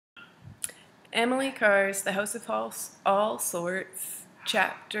Emily Carr's The House of All Sorts,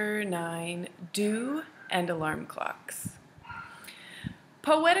 Chapter 9, Dew and Alarm Clocks.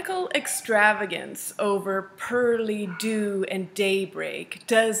 Poetical extravagance over pearly dew and daybreak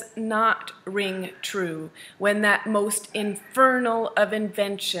does not ring true when that most infernal of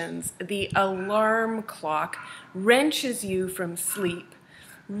inventions, the alarm clock, wrenches you from sleep,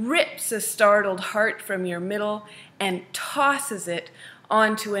 rips a startled heart from your middle, and tosses it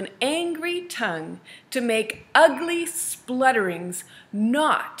onto an angry tongue to make ugly splutterings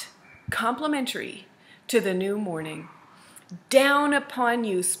not complimentary to the new morning. Down upon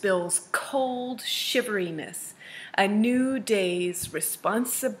you spills cold shiveriness. A new day's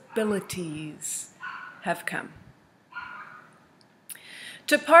responsibilities have come.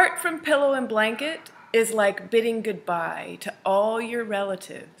 To part from pillow and blanket is like bidding goodbye to all your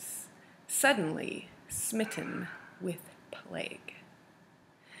relatives, suddenly smitten with plague.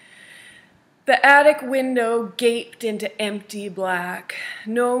 The attic window gaped into empty black.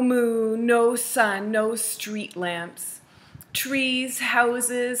 No moon, no sun, no street lamps. Trees,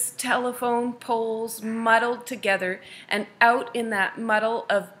 houses, telephone poles muddled together, and out in that muddle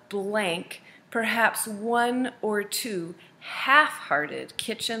of blank, perhaps one or two half-hearted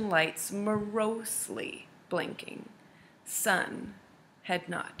kitchen lights morosely blinking. Sun had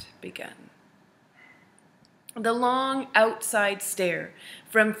not begun. The long outside stair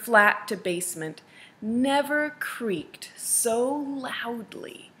from flat to basement never creaked so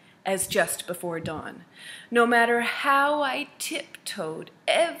loudly as just before dawn. No matter how I tiptoed,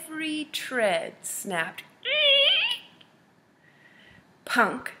 every tread snapped.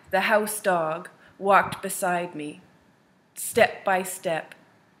 Punk, the house dog, walked beside me, step by step,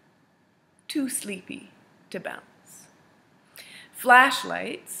 too sleepy to bounce.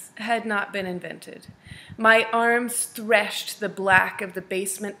 Flashlights had not been invented. My arms threshed the black of the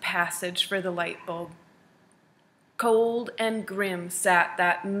basement passage for the light bulb. Cold and grim sat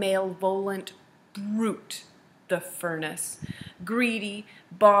that malevolent brute, the furnace, greedy,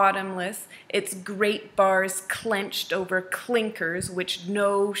 bottomless, its great bars clenched over clinkers which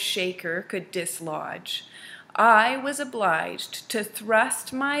no shaker could dislodge. I was obliged to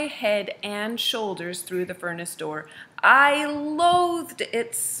thrust my head and shoulders through the furnace door. I loathed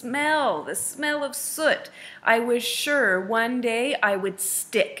its smell, the smell of soot. I was sure one day I would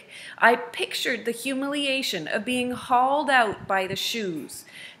stick. I pictured the humiliation of being hauled out by the shoes.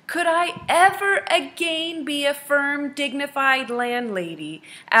 Could I ever again be a firm, dignified landlady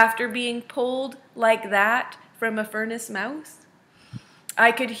after being pulled like that from a furnace mouth?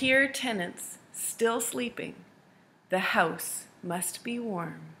 I could hear tenants still sleeping. The house must be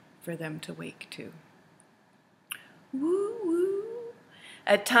warm for them to wake to. Woo woo.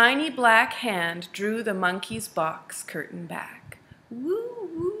 A tiny black hand drew the monkey's box curtain back. Woo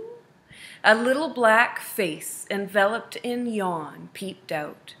woo. A little black face enveloped in yawn peeped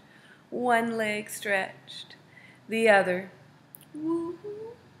out. One leg stretched, the other. Woo woo.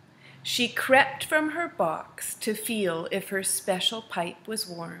 She crept from her box to feel if her special pipe was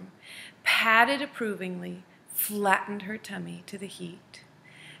warm, patted approvingly, flattened her tummy to the heat.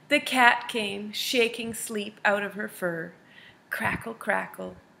 The cat came, shaking sleep out of her fur. Crackle,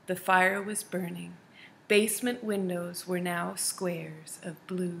 crackle, the fire was burning. Basement windows were now squares of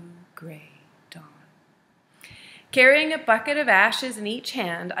blue-gray dawn. Carrying a bucket of ashes in each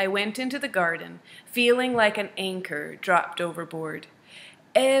hand, I went into the garden, feeling like an anchor dropped overboard.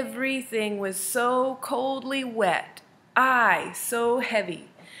 Everything was so coldly wet, I so heavy.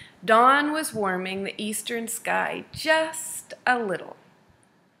 Dawn was warming the eastern sky just a little.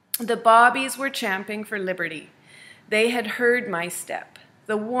 The bobbies were champing for liberty. They had heard my step.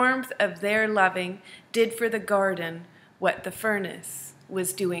 The warmth of their loving did for the garden what the furnace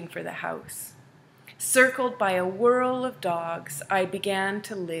was doing for the house. Circled by a whirl of dogs, I began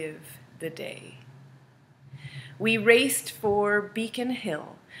to live the day. We raced for Beacon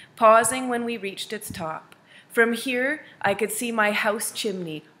Hill, pausing when we reached its top. From here, I could see my house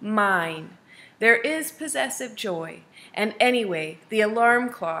chimney, mine. There is possessive joy, and anyway, the alarm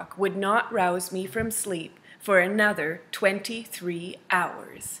clock would not rouse me from sleep for another 23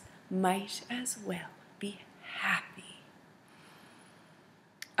 hours. Might as well be happy.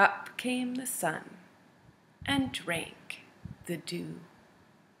 Up came the sun and drank the dew.